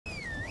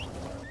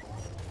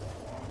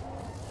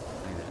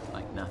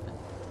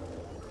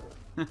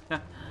See,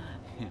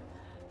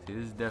 this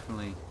is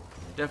definitely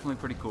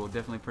pretty cool.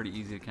 Definitely pretty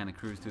easy to kind of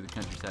cruise through the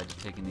countryside just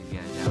taking these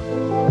guys down.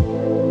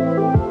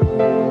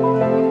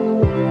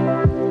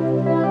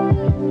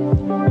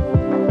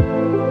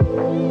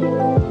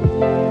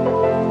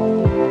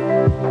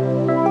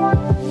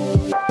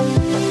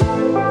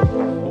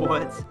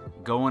 What's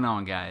going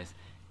on, guys?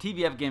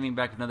 TBF Gaming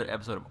back with another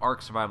episode of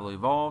Ark Survival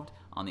Evolved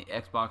on the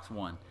Xbox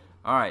One.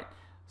 Alright,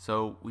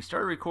 so we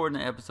started recording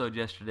the episode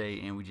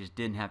yesterday and we just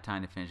didn't have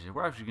time to finish it.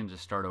 We're actually going to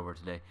just start over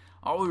today.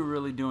 All we were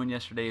really doing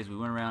yesterday is we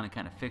went around and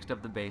kind of fixed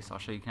up the base. I'll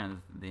show you kind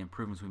of the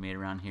improvements we made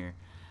around here.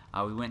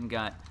 We went and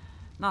got,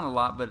 not a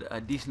lot, but a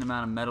decent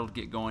amount of metal to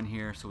get going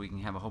here so we can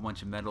have a whole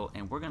bunch of metal,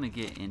 and we're going to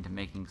get into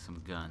making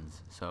some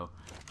guns. So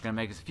we're going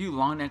to make us a few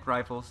long neck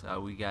rifles.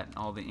 We got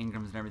all the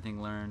Ingrams and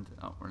everything learned.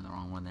 Oh, we're in the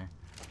wrong one there.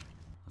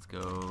 Let's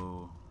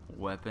go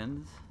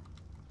weapons.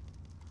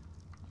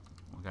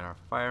 We got our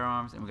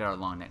firearms and we got our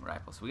long neck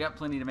rifle. So we got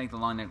plenty to make the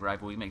long neck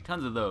rifle. We make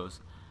tons of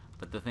those,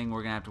 but the thing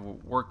we're gonna have to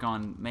work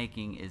on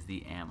making is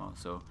the ammo.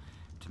 So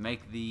to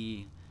make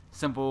the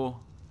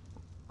simple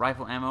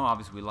rifle ammo,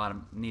 obviously we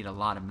need a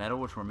lot of metal,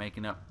 which we're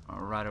making up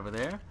right over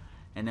there,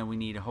 and then we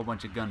need a whole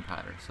bunch of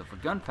gunpowder. So for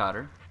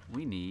gunpowder,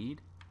 we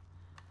need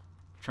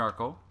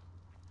charcoal,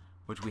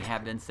 which we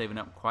have been saving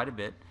up quite a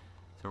bit.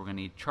 So we're gonna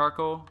need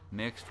charcoal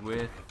mixed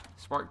with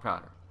spark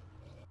powder,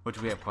 which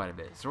we have quite a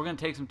bit. So we're going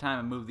to take some time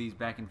and move these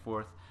back and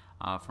forth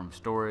from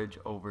storage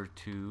over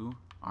to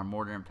our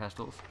mortar and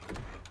pestles.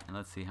 And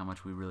let's see how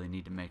much we really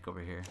need to make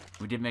over here.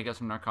 We did make up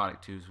some narcotic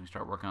too, so we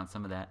start working on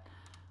some of that.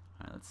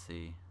 Alright, let's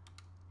see.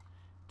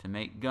 To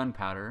make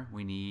gunpowder,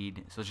 we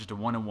need, so it's just a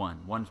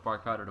 1-to-1. 1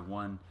 spark powder to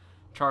 1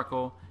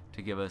 charcoal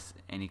to give us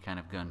any kind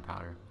of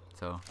gunpowder.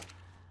 So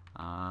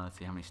let's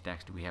see, how many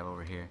stacks do we have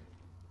over here?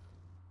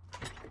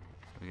 So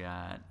we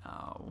got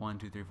 1,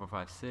 2, 3, 4,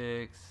 5,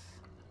 6...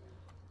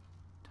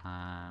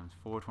 times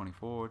 4,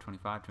 24,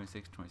 25,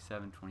 26,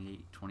 27,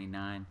 28,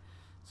 29.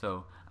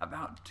 So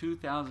about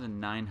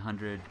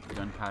 2,900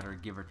 gunpowder,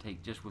 give or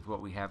take, just with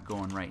what we have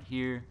going right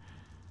here.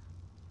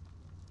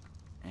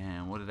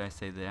 And what did I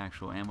say the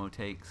actual ammo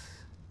takes?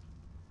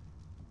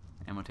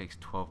 Ammo takes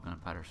 12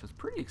 gunpowder, so it's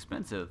pretty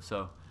expensive.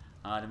 So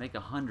to make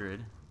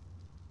 100,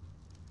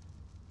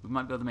 we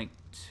might be able to make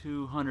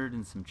 200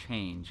 and some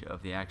change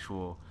of the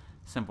actual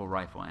simple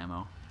rifle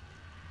ammo.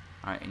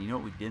 Alright, and you know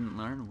what we didn't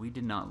learn? We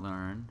did not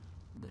learn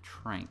the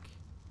trank.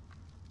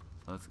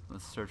 So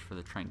let's search for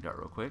the trank dart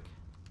real quick.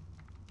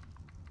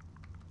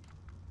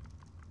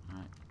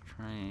 Alright,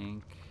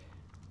 trank.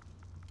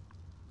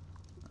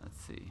 Let's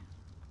see.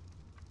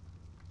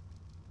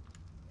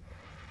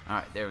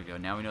 Alright, there we go.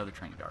 Now we know the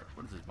trank dart.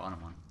 What is this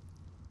bottom one?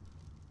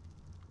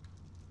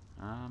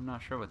 I'm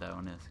not sure what that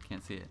one is.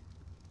 Can't see it.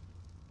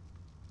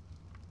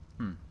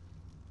 I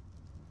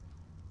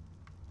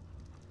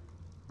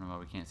don't know why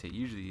we can't see it.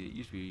 Usually, it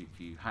used to be if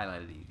you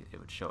highlighted it, it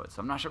would show it. So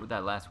I'm not sure what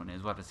that last one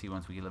is. We'll have to see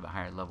once we get a little bit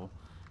higher level.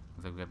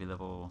 Looks like we got to be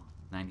level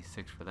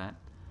 96 for that.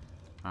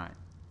 Alright.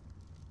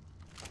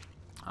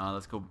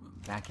 Let's go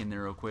back in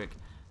there real quick.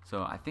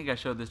 So I think I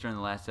showed this during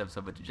the last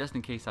episode, but just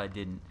in case I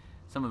didn't,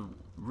 some of the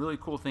really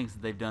cool things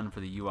that they've done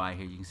for the UI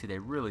here, you can see they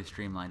really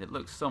streamlined it. It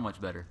looks so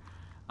much better.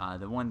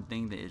 The one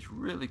thing that is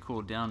really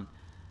cool down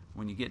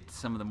when you get to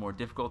some of the more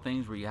difficult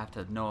things where you have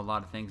to know a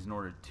lot of things in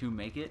order to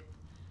make it.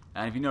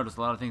 And if you notice,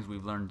 a lot of things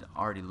we've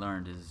already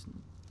learned is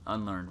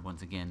unlearned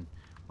once again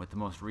with the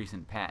most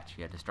recent patch.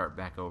 You had to start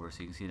back over.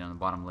 So you can see down the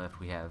bottom left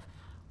we have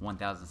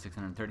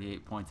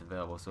 1,638 points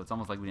available. So it's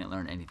almost like we didn't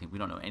learn anything. We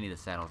don't know any of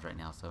the saddles right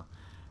now. So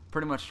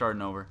pretty much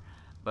starting over.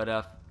 But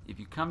if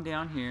you come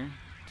down here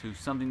to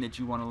something that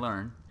you want to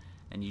learn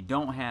and you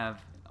don't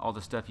have all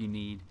the stuff you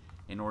need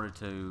in order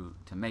to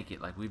make it,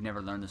 like we've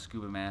never learned the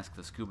scuba mask,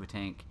 the scuba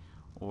tank,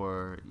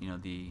 or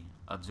the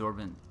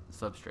absorbent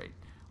substrate.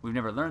 We've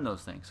never learned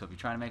those things. So if you're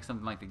trying to make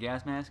something like the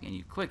gas mask and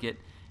you click it,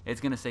 it's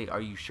going to say, are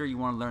you sure you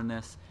want to learn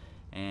this?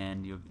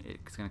 And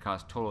it's going to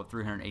cost a total of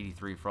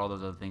 383 for all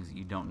those other things that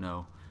you don't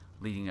know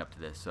leading up to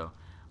this. So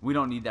we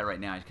don't need that right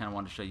now. I just kind of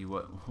wanted to show you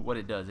what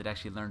it does. It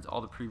actually learns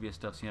all the previous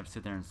stuff, so you have to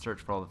sit there and search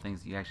for all the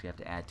things that you actually have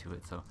to add to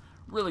it. So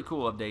really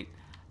cool update.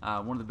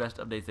 One of the best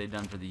updates they've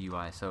done for the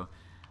UI. So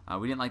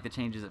we didn't like the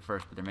changes at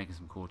first, but they're making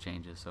some cool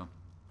changes. So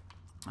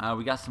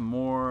we got some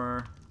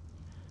more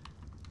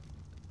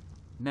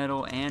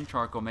metal and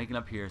charcoal making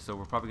up here, so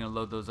we're probably going to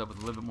load those up with a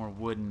little bit more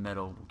wood and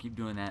metal. We'll keep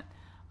doing that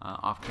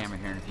off camera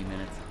here in a few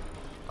minutes.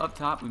 Up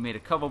top we made a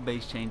couple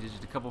base changes,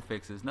 just a couple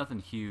fixes, nothing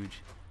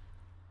huge.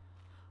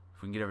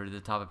 If we can get over to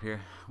the top up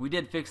here, we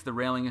did fix the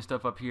railing and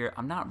stuff up here.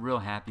 I'm not real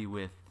happy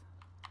with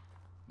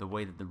the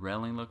way that the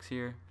railing looks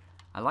here.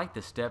 I like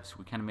the steps.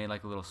 We kind of made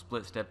like a little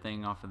split step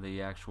thing off of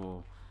the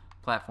actual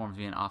platforms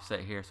being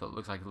offset here, so it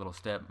looks like a little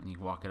step and you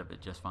can walk it up it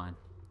just fine.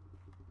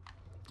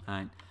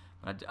 Alright.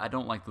 But I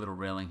don't like the little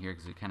railing here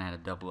because it kind of had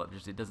a double up.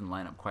 Just it doesn't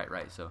line up quite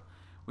right. So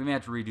we may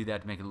have to redo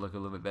that to make it look a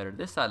little bit better.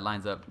 This side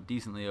lines up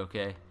decently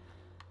okay.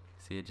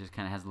 See, it just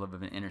kind of has a little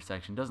bit of an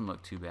intersection. Doesn't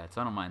look too bad,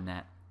 so I don't mind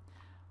that.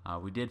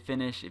 We did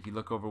finish. If you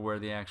look over where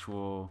the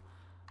actual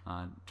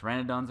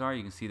pteranodons are,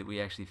 you can see that we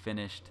actually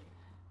finished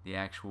the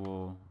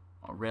actual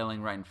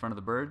railing right in front of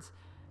the birds,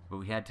 but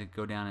we had to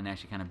go down and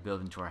actually kind of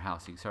build into our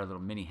house. So you can see our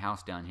little mini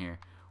house down here.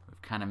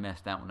 We've kind of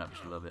messed that one up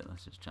just a little bit.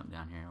 Let's just jump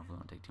down here. Hopefully we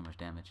don't take too much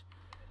damage.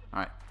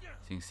 Alright, so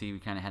you can see we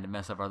kind of had to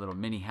mess up our little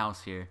mini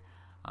house here.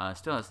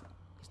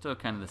 Still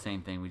kind of the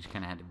same thing. We just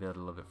kind of had to build a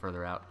little bit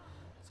further out.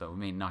 So we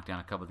may knock down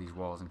a couple of these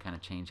walls and kind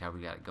of change how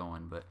we got it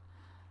going, but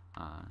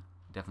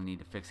definitely need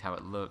to fix how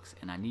it looks.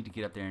 And I need to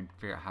get up there and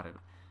figure out how to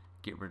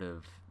get rid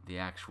of the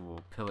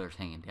actual pillars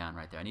hanging down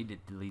right there. I need to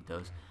delete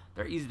those.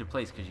 They're easy to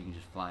place because you can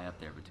just fly up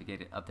there, but to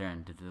get it up there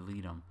and to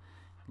delete them,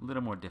 a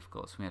little more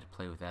difficult. So we have to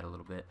play with that a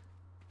little bit.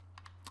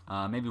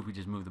 Maybe if we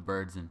just move the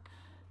birds and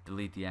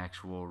delete the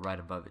actual right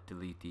above it,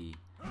 delete the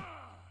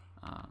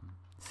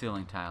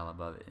ceiling tile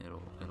above it,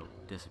 it'll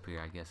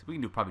disappear, I guess. We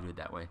can probably do it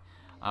that way.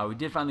 We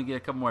did finally get a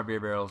couple more beer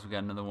barrels. We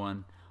got another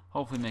one,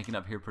 hopefully making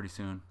up here pretty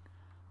soon.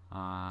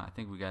 I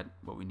think we got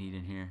what we need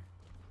in here.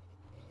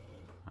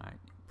 Alright,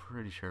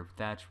 pretty sure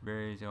thatch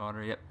berries,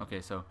 water. Yep,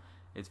 okay, so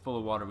it's full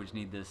of water. We just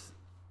need this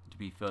to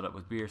be filled up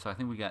with beer. So I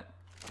think we got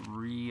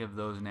 3 of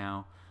those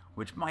now,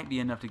 which might be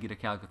enough to get a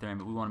Calicotherium,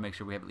 but we want to make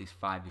sure we have at least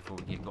 5 before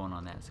we get going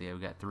on that. So yeah, we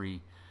got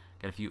 3.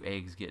 Got a few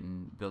eggs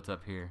getting built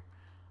up here.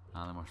 A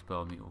little more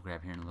spelled meat we'll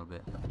grab here in a little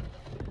bit.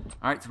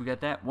 Alright, so we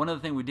got that. One other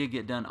thing we did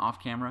get done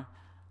off camera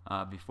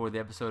before the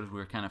episode is we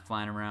were kind of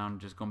flying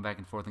around, just going back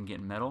and forth and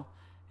getting metal.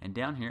 And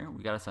down here,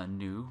 we got us a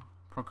new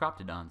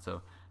Procroptodon.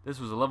 So this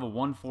was a level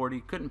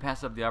 140. Couldn't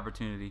pass up the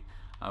opportunity.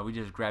 We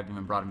just grabbed him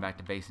and brought him back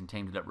to base and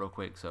tamed it up real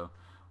quick. So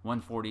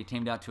 140,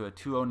 tamed out to a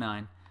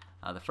 209.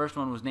 The first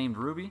one was named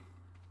Ruby,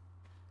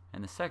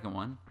 and the second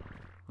one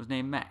was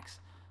named Max.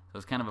 So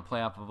it's kind of a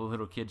play off of a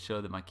little kid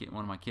show that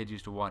one of my kids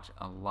used to watch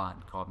a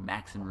lot called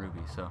Max and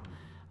Ruby. So,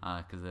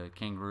 because the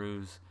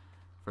kangaroos,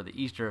 for the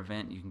Easter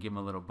event, you can give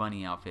them a little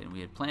bunny outfit, and we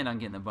had planned on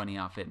getting the bunny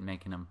outfit and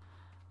making them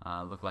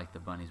look like the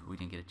bunnies, but we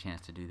didn't get a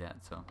chance to do that.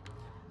 So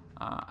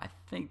I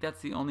think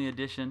that's the only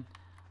addition.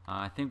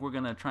 I think we're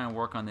going to try and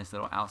work on this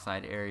little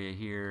outside area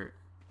here.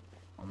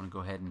 I'm going to go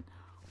ahead and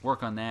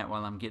work on that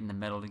while I'm getting the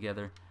metal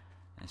together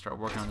and start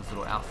working on this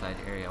little outside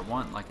area. I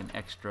want like an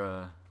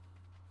extra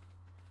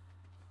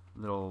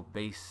little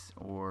base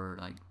or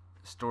like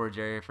storage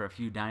area for a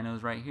few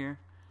dinos right here,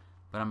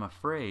 but I'm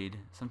afraid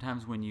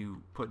sometimes when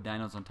you put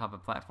dinos on top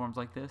of platforms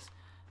like this,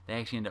 they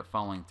actually end up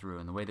falling through,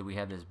 and the way that we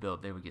have this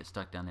built, they would get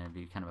stuck down there and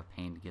be kind of a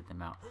pain to get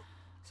them out.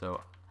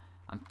 So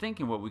I'm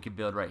thinking what we could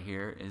build right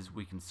here is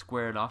we can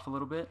square it off a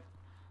little bit,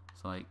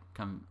 so like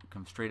come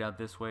straight out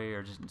this way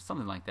or just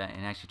something like that,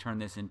 and actually turn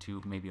this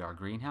into maybe our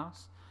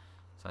greenhouse.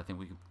 So I think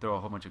we could throw a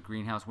whole bunch of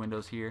greenhouse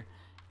windows here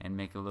and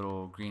make a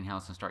little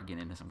greenhouse and start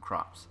getting into some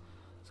crops.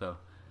 So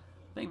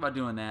think about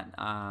doing that.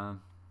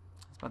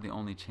 That's about the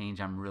only change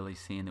I'm really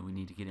seeing that we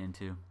need to get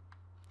into.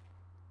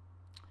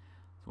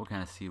 So we'll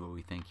kind of see what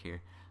we think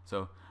here.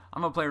 So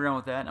I'm going to play around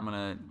with that. I'm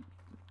going to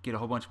get a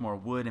whole bunch more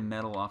wood and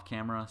metal off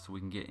camera so we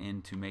can get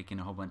into making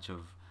a whole bunch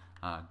of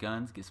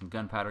guns, get some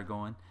gunpowder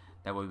going.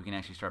 That way we can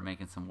actually start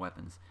making some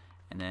weapons.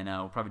 And then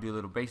we'll probably do a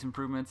little base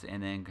improvements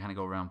and then kind of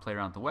go around and play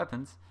around with the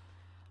weapons.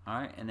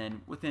 Alright, and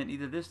then within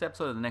either this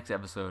episode or the next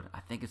episode,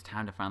 I think it's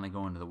time to finally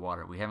go into the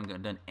water. We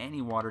haven't done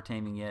any water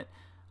taming yet.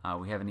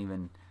 We haven't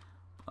even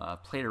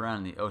played around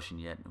in the ocean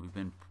yet. We've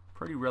been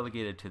pretty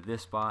relegated to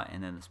this spot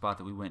and then the spot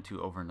that we went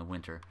to over in the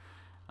winter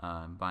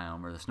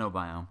biome, or the snow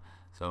biome.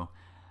 So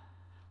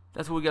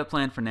that's what we got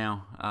planned for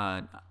now.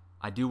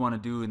 I do want to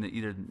do in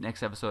either the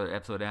next episode or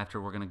episode after,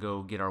 we're going to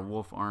go get our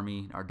wolf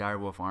army, our dire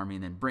wolf army,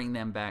 and then bring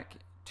them back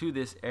to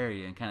this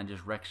area and kind of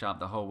just wreck shop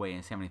the whole way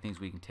and see how many things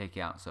we can take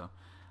out. So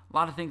a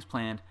lot of things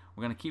planned.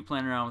 We're going to keep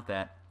playing around with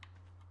that,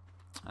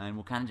 and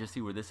we'll kind of just see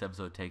where this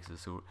episode takes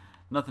us. So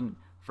nothing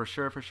for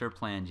sure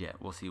planned yet.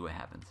 We'll see what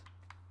happens.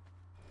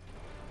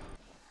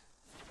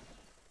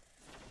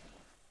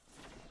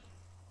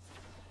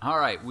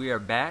 Alright, we are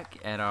back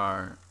at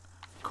our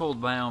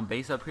cold biome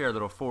base up here, our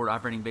little forward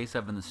operating base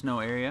up in the snow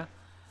area.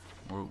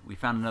 We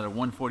found another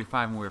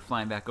 145 when we were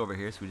flying back over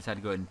here, so we decided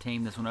to go ahead and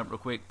tame this one up real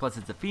quick. Plus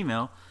it's a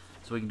female,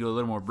 so we can do a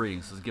little more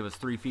breeding. So let's give us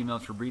 3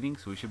 females for breeding,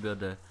 so we should be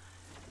able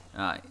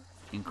to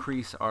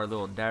increase our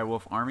little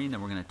direwolf army, and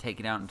then we're going to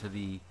take it out into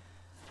the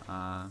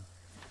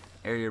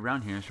area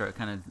around here and start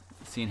kind of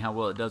seeing how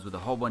well it does with a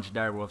whole bunch of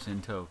direwolves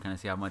in tow, kind of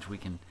see how much we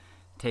can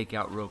take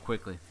out real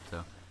quickly.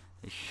 So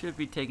they should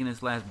be taking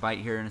this last bite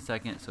here in a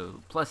second.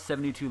 So plus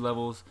 72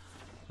 levels,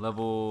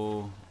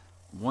 level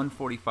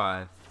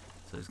 145,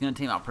 so it's going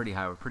to tame out pretty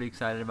high. We're pretty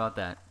excited about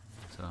that.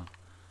 So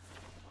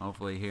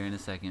hopefully here in a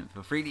second.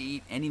 Feel free to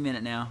eat any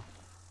minute now.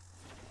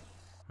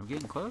 Are we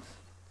getting close?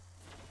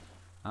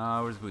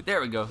 Where's the food?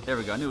 There we go. There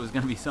we go. I knew it was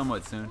going to be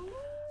somewhat soon.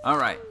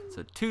 Alright,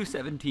 so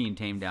 217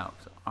 tamed out.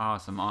 So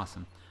awesome,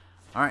 awesome.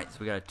 Alright, so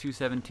we got a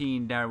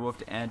 217 dire wolf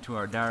to add to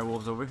our dire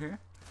wolves over here.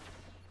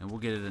 And we'll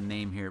get it a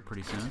name here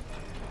pretty soon.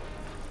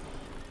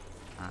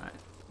 Alright,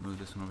 move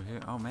this one over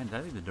here. Oh man, did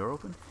I leave the door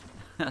open?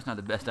 That's not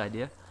the best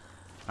idea.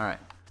 Alright.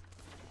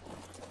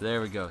 So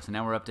there we go. So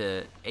now we're up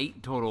to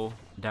 8 total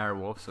dire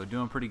wolves. So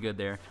doing pretty good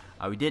there.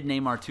 We did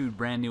name our 2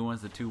 brand new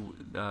ones, the 2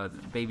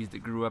 babies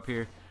that grew up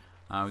here.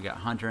 We got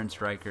Hunter and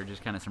Striker,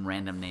 just kind of some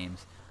random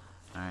names.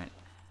 Alright.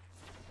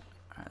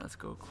 Alright, let's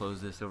go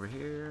close this over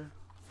here.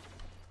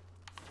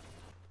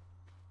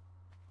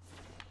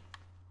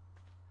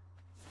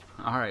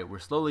 Alright, we're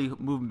slowly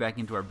moving back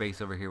into our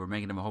base over here. We're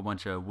making them a whole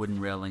bunch of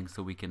wooden railings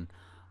so we can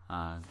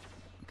kind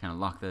of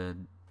lock the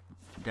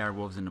dire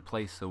wolves into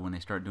place so when they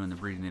start doing the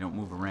breeding they don't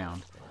move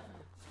around.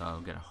 So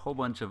we've got a whole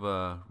bunch of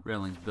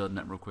railings building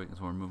up real quick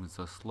so we're moving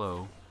so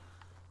slow.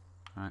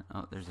 Alright,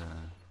 oh, there's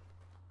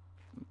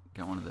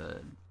got one of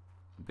the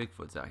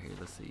Bigfoots out here.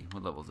 Let's see,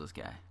 what level is this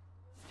guy?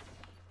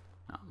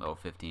 Oh, level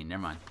 15,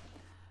 never mind.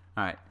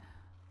 Alright,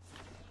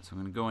 so I'm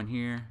going to go in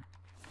here,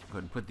 go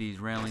ahead and put these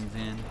railings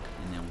in, and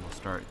then we'll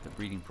start the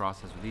breeding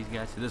process with these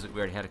guys. So this, we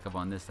already had a couple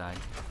on this side.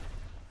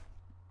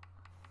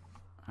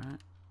 Alright,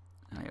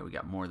 oh yeah, we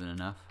got more than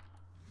enough.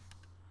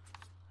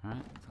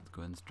 Alright, so let's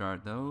go ahead and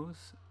start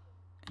those.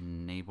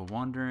 Enable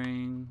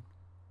wandering.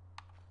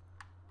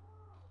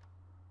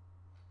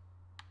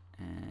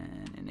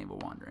 And enable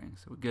wandering.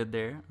 So we're good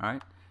there.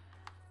 Alright,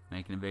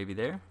 making a baby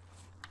there.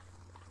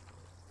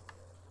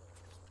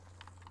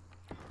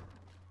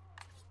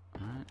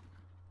 Alright,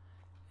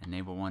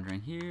 enable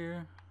wandering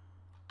here.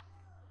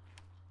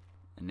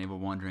 Enable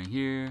wandering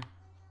here.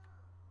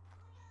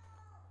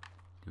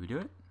 Did we do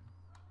it?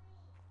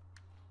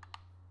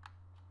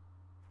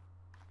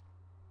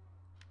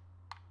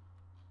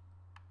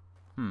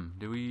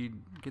 Did we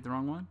get the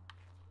wrong one?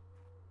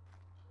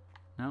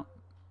 No.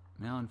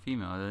 Male and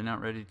female. They're not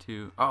ready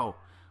to... Oh!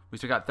 We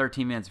still got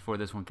 13 minutes before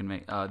this one can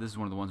make... this is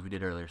one of the ones we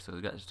did earlier. So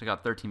we still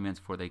got 13 minutes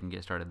before they can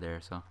get started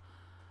there. So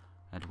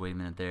I had to wait a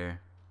minute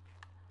there.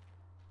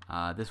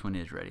 This one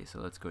is ready. So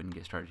let's go ahead and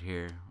get started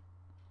here.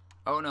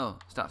 Oh no!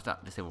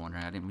 Stop. Disable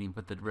wandering. I didn't even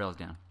put the rails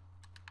down.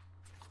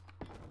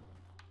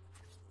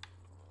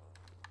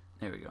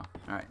 There we go.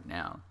 Alright,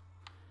 now.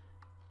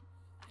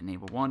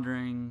 Enable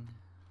wandering.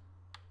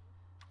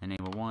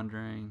 Enable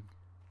wandering.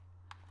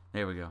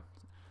 There we go.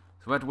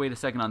 So we have to wait a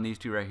second on these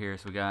two right here.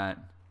 So we got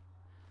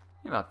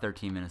about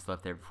 13 minutes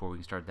left there before we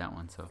can start that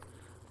one. So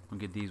we'll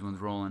get these ones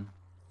rolling.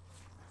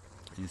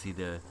 You can see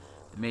the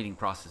mating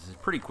process is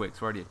pretty quick.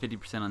 So we're already at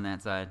 50% on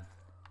that side.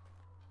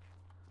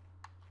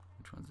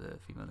 Which one's a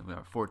female? We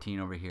got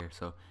 14 over here.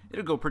 So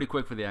it'll go pretty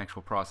quick for the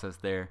actual process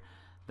there.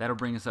 That'll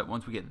bring us up.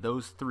 Once we get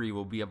those three,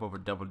 we'll be up over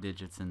double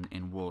digits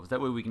in wolves. That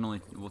way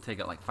we'll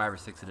take out like 5 or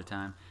 6 at a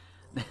time.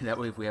 That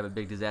way if we have a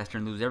big disaster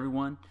and lose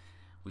everyone,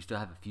 we still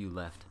have a few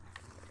left.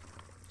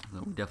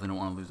 So we definitely don't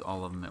want to lose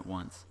all of them at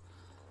once.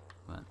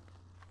 But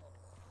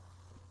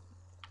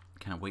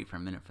kind of wait for a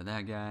minute for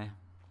that guy.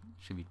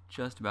 Should be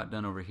just about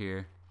done over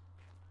here.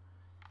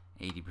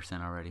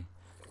 80% already.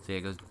 So yeah,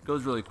 it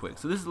goes really quick.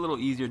 So this is a little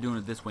easier doing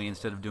it this way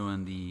instead of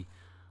doing the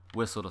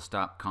whistle to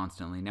stop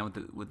constantly. Now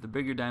with the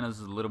bigger dinos, it's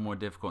a little more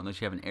difficult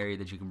unless you have an area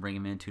that you can bring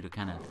them into to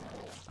kind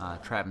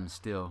of trap them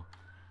still.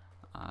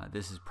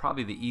 This is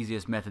probably the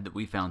easiest method that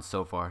we found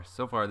so far.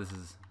 So far, this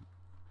is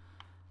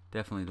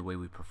definitely the way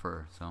we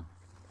prefer. So,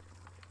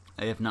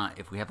 if not,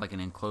 if we have like an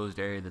enclosed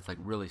area that's like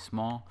really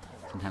small,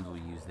 sometimes we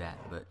use that.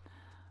 But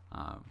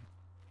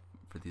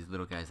for these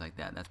little guys like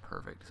that, that's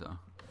perfect. So,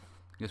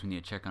 I guess we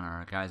need to check on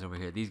our guys over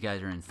here. These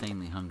guys are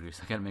insanely hungry,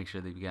 so I gotta make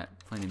sure they've got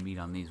plenty of meat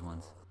on these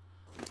ones.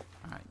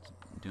 All right,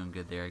 doing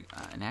good there.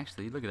 And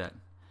actually, look at that.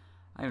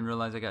 I didn't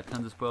realize I got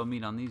tons of spoiled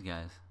meat on these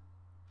guys.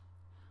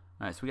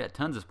 Alright, so we got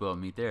tons of spoiled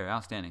meat there.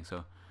 Outstanding.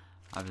 So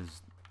I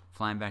was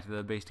flying back to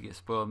the base to get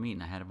spoiled meat,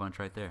 and I had a bunch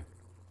right there.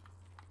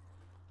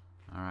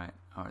 Alright.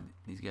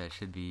 These guys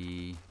should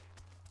be...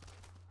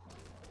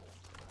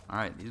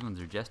 Alright, these ones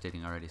are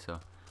gestating already, so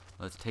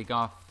let's take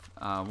off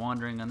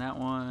wandering on that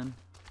one.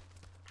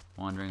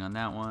 Wandering on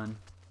that one.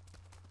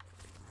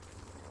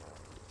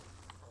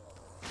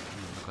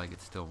 Doesn't look like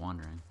it's still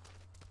wandering.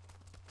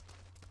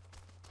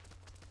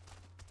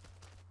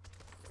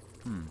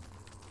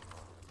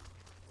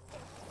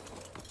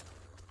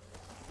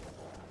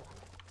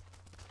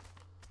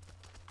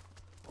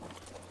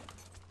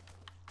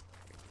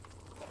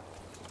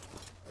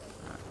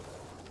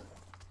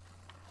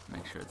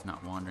 Make sure it's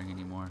not wandering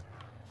anymore.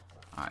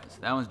 Alright, so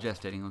that one's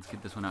gestating. Let's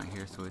get this one out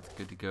here so it's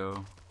good to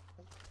go.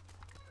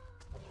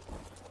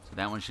 So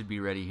that one should be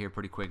ready here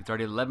pretty quick. It's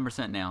already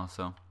 11% now,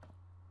 so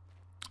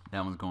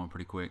that one's going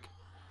pretty quick.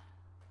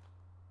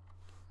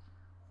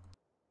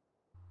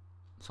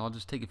 So I'll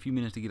just take a few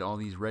minutes to get all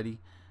these ready,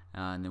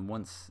 and then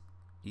once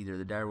either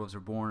the dire wolves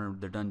are born or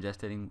they're done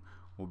gestating,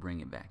 we'll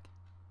bring it back.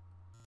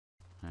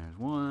 There's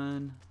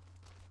one.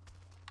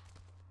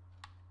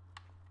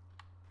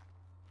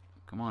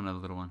 Come on, another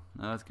little one.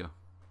 Let's go. Are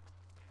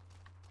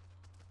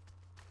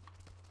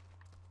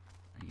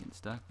you getting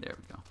stuck? There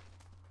we go.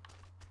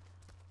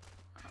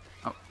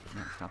 Oh,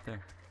 no, stop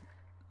there.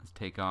 Let's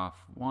take off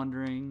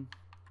wandering.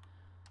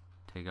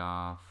 Take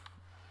off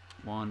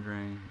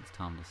wandering. Let's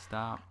tell them to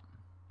stop.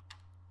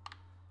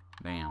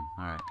 Bam.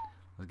 Alright.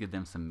 Let's get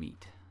them some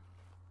meat.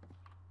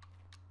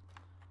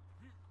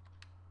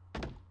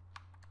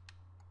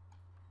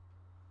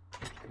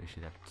 We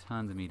should have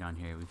tons of meat on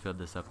here. We filled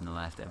this up in the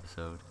last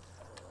episode.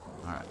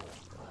 Alright.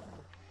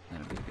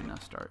 That'll be a good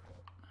enough start.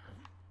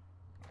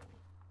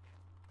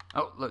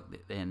 Oh, look.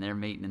 And they're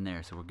mating in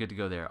there. So we're good to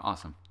go there.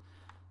 Awesome.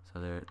 So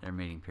their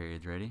mating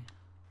period's ready.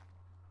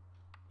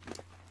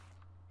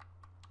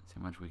 See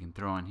how much we can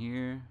throw in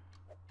here.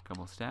 A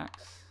couple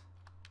stacks.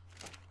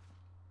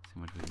 See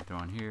how much we can throw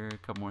in here. A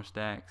couple more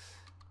stacks.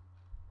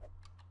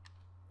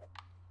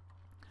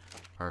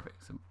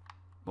 Perfect. So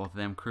both of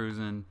them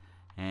cruising,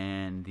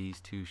 and these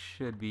two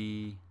should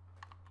be.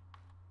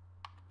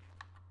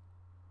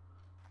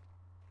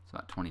 It's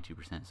about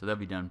 22%. So they'll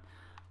be done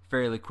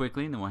fairly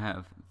quickly, and then we'll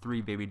have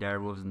 3 baby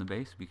direwolves in the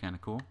base. Be kind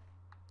of cool.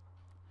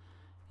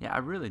 Yeah, I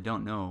really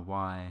don't know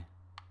why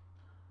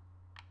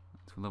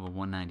it's level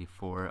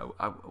 194.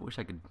 I wish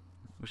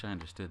I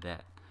understood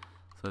that.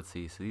 So let's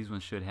see. So these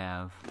ones should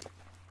have.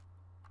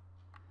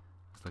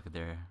 Let's look at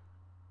their.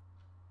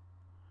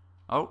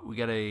 Oh, we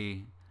got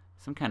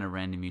some kind of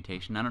random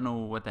mutation. I don't know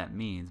what that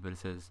means, but it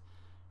says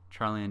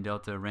Charlie and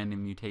Delta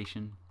random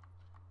mutation.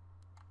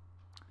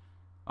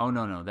 Oh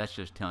no, that's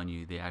just telling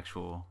you the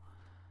actual.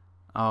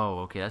 Oh,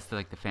 okay, that's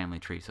like the family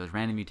tree. So it's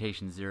random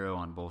mutation 0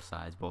 on both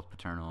sides, both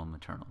paternal and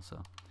maternal.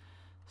 So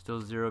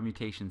still 0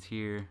 mutations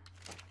here.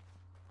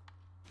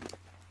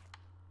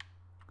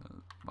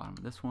 Bottom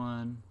of this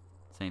one,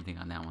 same thing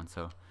on that one.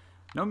 So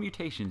no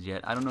mutations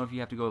yet. I don't know if you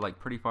have to go like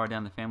pretty far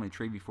down the family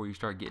tree before you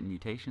start getting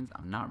mutations.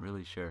 I'm not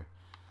really sure.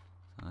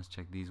 So let's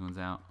check these ones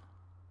out.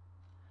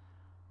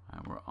 All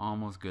right, we're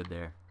almost good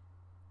there.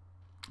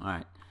 All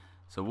right.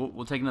 So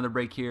we'll take another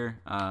break here.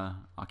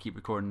 I'll keep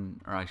recording,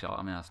 or actually,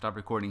 I'll stop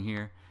recording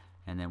here,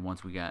 and then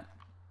once we got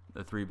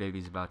the 3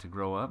 babies about to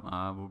grow up,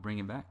 we'll bring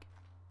it back.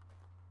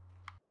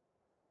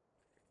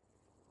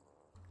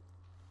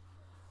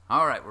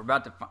 All right, we're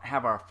about to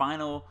have our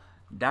final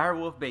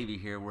direwolf baby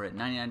here. We're at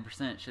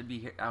 99%. Should be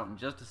here out in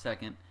just a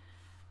second,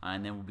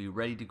 and then we'll be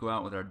ready to go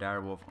out with our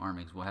direwolf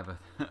armings. We'll have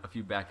a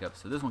few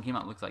backups. So this one came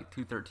out, looks like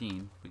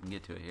 213. We can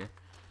get to it here.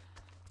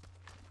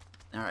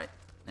 All right,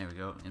 there we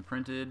go.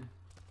 Imprinted.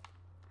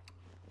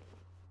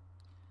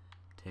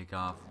 Take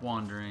off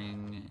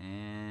wandering,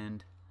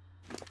 and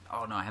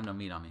oh no, I have no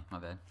meat on me. My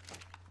bad.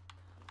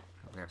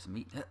 Grab some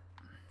meat.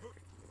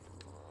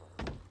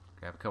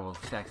 Grab a couple of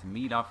stacks of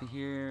meat off of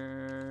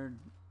here.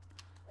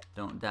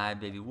 Don't die,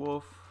 baby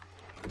wolf.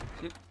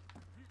 Shoot.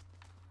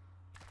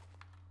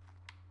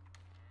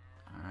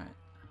 Alright.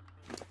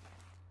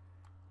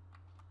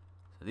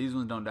 So these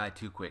ones don't die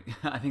too quick.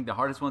 I think the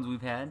hardest ones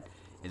we've had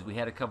is we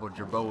had a couple of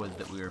jerboas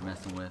that we were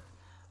messing with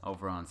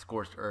over on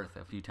Scorched Earth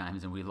a few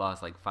times, and we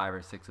lost like 5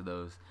 or 6 of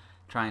those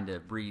trying to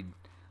breed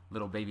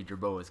little baby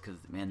jerboas, because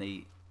man,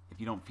 if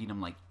you don't feed them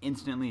like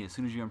instantly as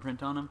soon as you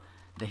imprint on them,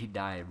 they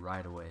die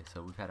right away.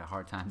 So we've had a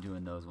hard time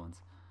doing those ones.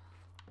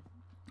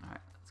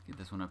 Alright, let's get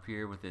this one up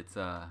here with its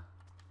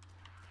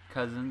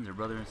cousins or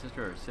brother and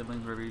sister or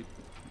siblings, whatever you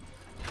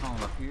call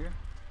them up here.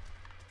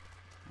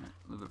 Alright,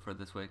 a little bit further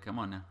this way. Come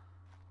on now.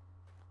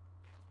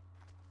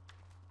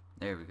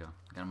 There we go.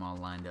 Got them all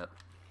lined up.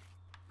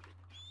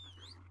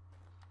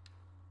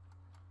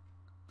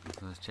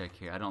 So let's check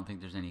here. I don't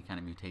think there's any kind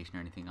of mutation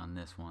or anything on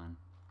this one.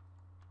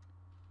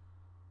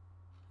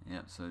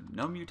 Yep, so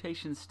no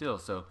mutations still.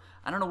 So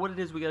I don't know what it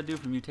is we gotta do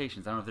for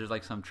mutations. I don't know if there's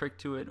like some trick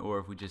to it, or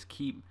if we just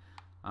keep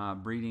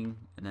breeding,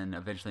 and then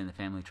eventually in the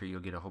family tree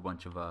you'll get a whole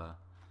bunch of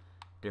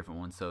different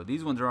ones. So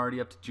these ones are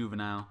already up to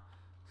juvenile,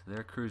 so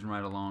they're cruising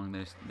right along.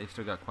 They've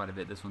still got quite a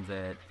bit. This one's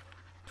at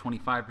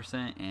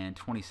 25% and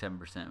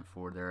 27%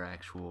 for their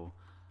actual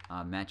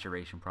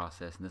maturation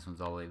process, and this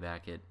one's all the way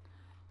back at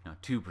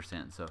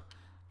 2%. So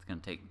it's going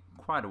to take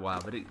quite a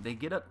while, but they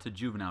get up to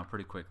juvenile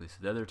pretty quickly. So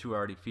the other two are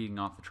already feeding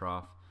off the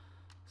trough,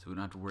 so we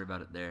don't have to worry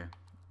about it there.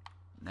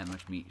 That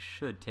much meat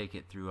should take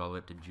it through all the way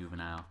up to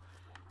juvenile,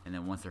 and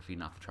then once they're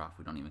feeding off the trough,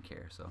 we don't even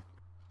care. So,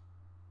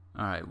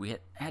 all right, we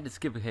had to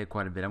skip ahead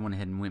quite a bit. I went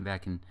ahead and went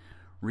back and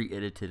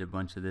re-edited a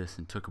bunch of this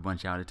and took a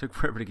bunch out. It took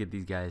forever to get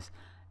these guys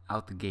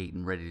out the gate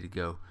and ready to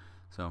go.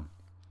 So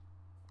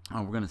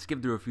we're going to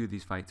skip through a few of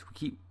these fights. We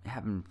keep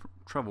having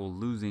trouble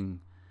losing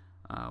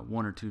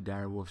 1 or 2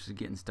 direwolves, just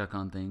getting stuck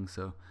on things.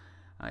 So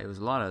it was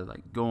a lot of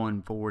like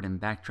going forward and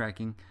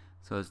backtracking.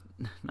 So it's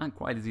not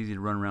quite as easy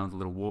to run around with a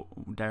little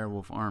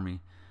direwolf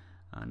army.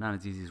 Not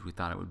as easy as we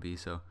thought it would be.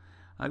 So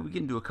we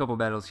get into a couple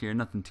battles here,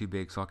 nothing too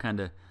big. So I'll kind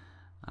of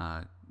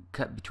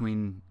cut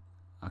between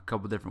a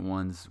couple different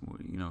ones,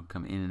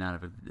 come in and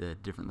out of the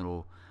different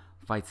little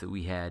fights that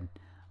we had.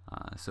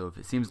 So if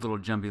it seems a little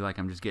jumpy, like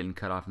I'm just getting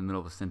cut off in the middle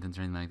of a sentence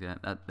or anything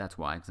like that, that's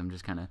why, because I'm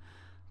just kind of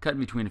cutting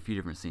between a few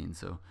different scenes.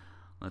 So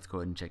let's go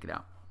ahead and check it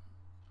out.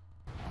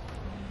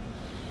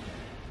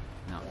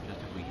 No, just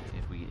if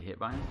we get hit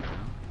by him.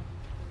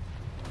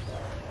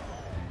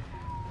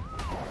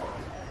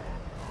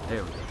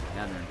 There we go.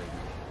 Now they're in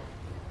business.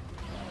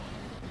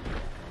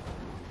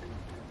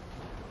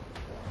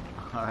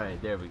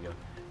 Alright, there we go.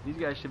 These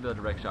guys should be able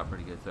to direct shot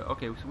pretty good. So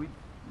okay, so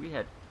we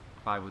had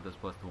 5 with us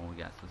plus the one we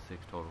got, so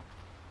 6 total.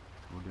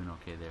 So we're doing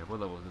okay there. What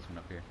level is this one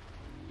up here?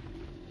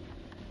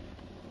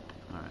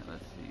 Alright,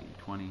 let's see.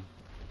 20.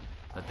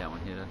 Let that one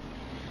hit us.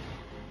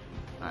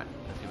 Alright,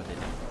 let's see what they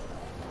do.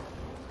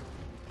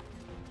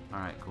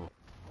 Alright, cool.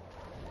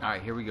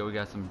 Alright, here we go. We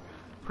got some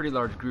pretty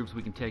large groups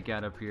we can take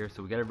out up here.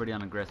 So we got everybody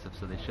on aggressive,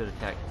 so they should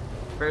attack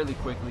fairly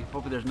quickly.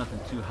 Hopefully there's nothing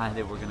too high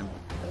that we're going to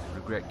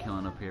regret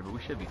killing up here, but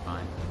we should be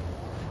fine.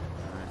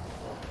 Alright.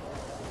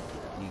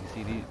 You can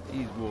see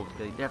these wolves,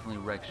 they definitely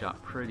wreck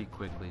shop pretty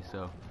quickly,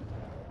 so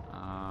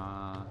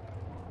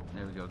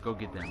there we go. Go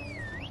get them.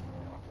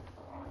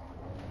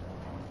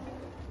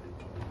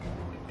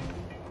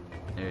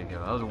 There you go.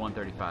 That was a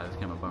 135. That's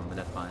kind of a bummer, but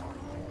that's fine.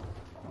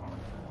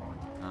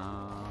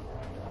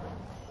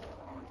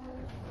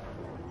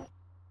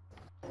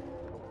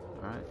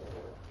 Alright.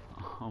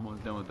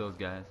 Almost done with those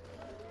guys.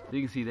 So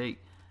you can see they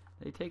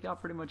take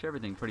out pretty much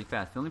everything pretty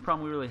fast. The only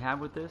problem we really have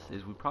with this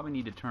is we probably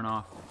need to turn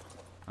off...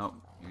 Oh,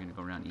 you're going to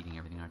go around eating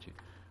everything, aren't you?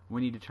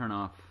 We need to turn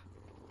off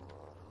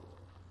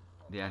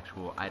the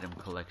actual item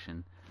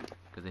collection,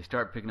 because they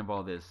start picking up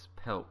all this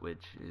pelt,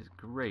 which is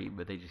great,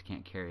 but they just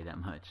can't carry that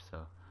much, so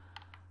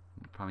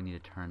we probably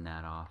need to turn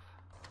that off.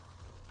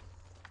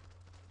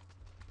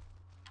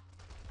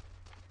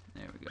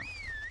 There we go.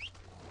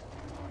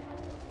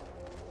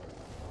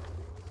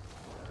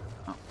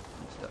 Oh,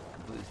 I'm stuck,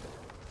 completely stuck.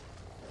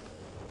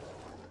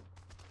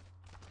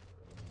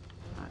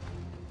 Alright,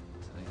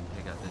 so I can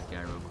take out this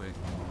guy real quick.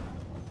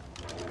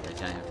 I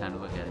don't have time to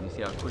look at him. You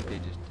see how quick they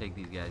just take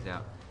these guys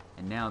out.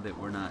 And now that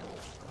we're not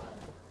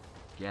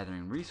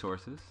gathering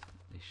resources,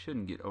 they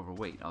shouldn't get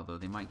overweight, although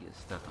they might get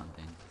stuck on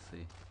things. Let's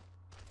see.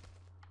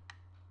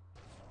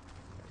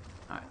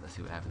 Alright, let's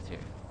see what happens here.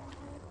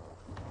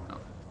 Oh.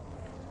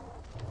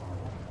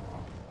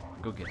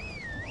 Go get it.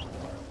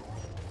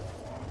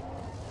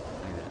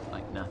 Look at that,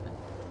 like nothing.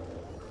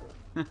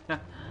 Yeah.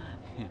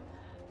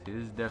 See,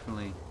 this is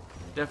definitely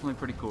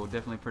pretty cool.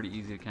 Definitely pretty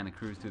easy to kind of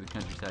cruise through the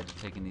countryside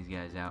just taking these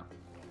guys out.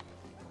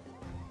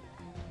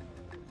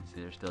 See,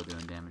 they're still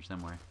doing damage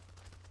somewhere.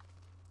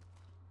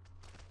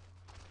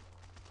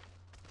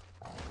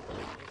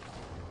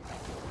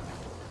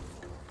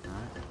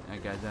 Alright,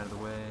 that guy's out of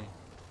the way.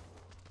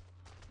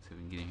 Let's see if we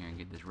can get in here and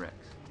get this Rex.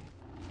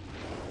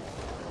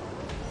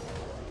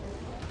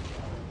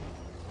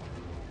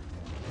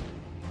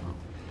 Oh,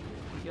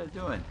 what are you guys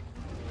doing?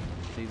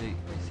 See, they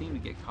seem to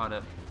get caught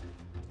up.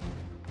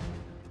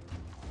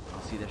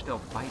 Oh, see, they're still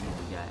fighting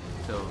the guy.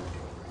 So,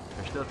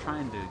 they're still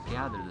trying to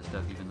gather the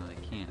stuff even though they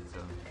can't, so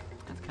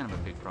that's kind of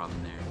a big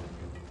problem there.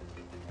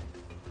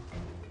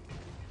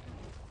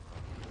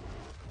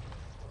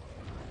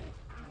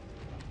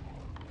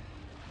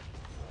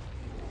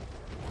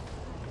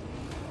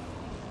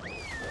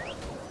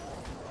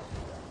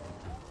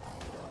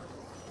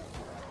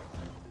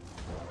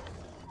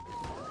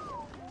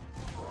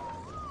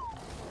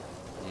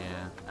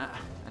 Yeah,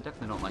 I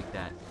definitely don't like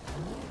that.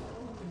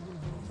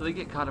 So they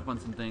get caught up on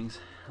some things.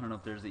 I don't know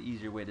if there's an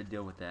easier way to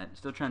deal with that.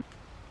 Still trying.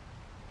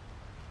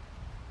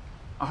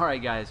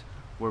 Alright guys,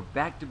 we're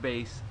back to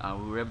base.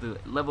 We were able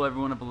to level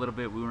everyone up a little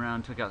bit. We went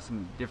around, took out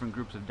some different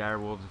groups of dire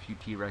wolves, a few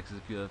T-Rexes,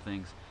 a few other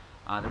things.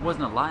 There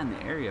wasn't a lot in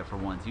the area for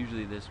once.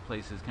 Usually this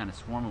place is kind of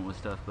swarming with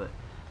stuff, but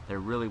there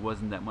really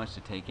wasn't that much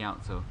to take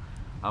out. So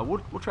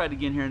we'll try it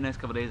again here in the next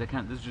couple days.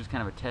 This is just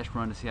kind of a test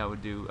run to see how it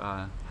would do,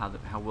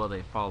 how well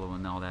they follow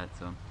and all that.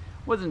 So it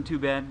wasn't too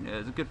bad. It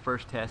was a good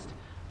first test.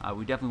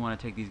 We definitely want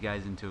to take these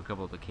guys into a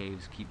couple of the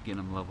caves, keep getting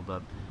them leveled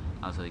up,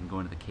 so they can go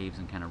into the caves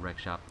and kind of wreck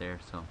shop there.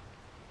 So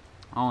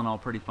all in all,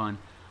 pretty fun.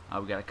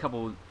 We got a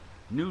couple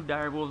new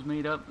dire wolves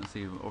made up. Let's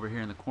see, over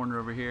here in the corner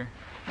over here,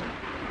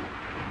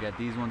 we got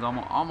these ones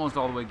almost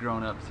all the way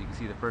grown up. So you can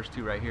see the first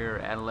two right here are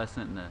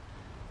adolescent, and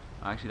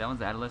actually that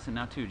one's adolescent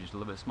now too, just a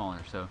little bit smaller.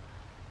 So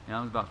that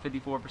one's about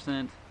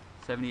 54%,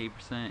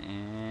 78%,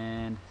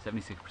 and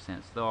 76%.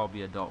 So they'll all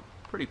be adult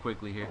pretty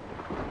quickly here.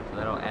 So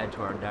that'll add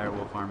to our dire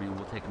wolf army, and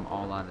we'll take them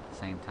all out at the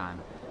same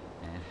time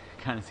and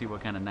kind of see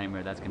what kind of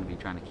nightmare that's going to be,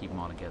 trying to keep them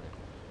all together.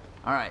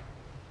 Alright.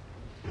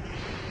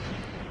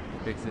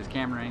 Fix this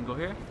camera angle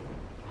here.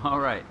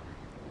 Alright.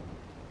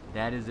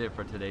 That is it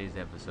for today's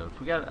episode.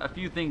 We got a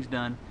few things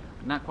done,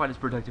 not quite as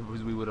productive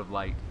as we would have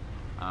liked.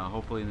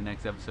 Hopefully in the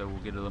next episode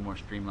we'll get a little more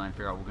streamlined,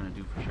 figure out what we're going to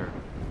do for sure.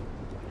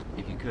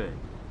 If you could,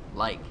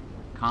 like,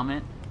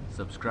 comment,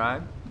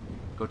 subscribe,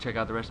 go check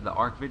out the rest of the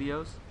ARC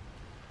videos,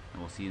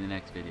 and we'll see you in the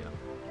next video.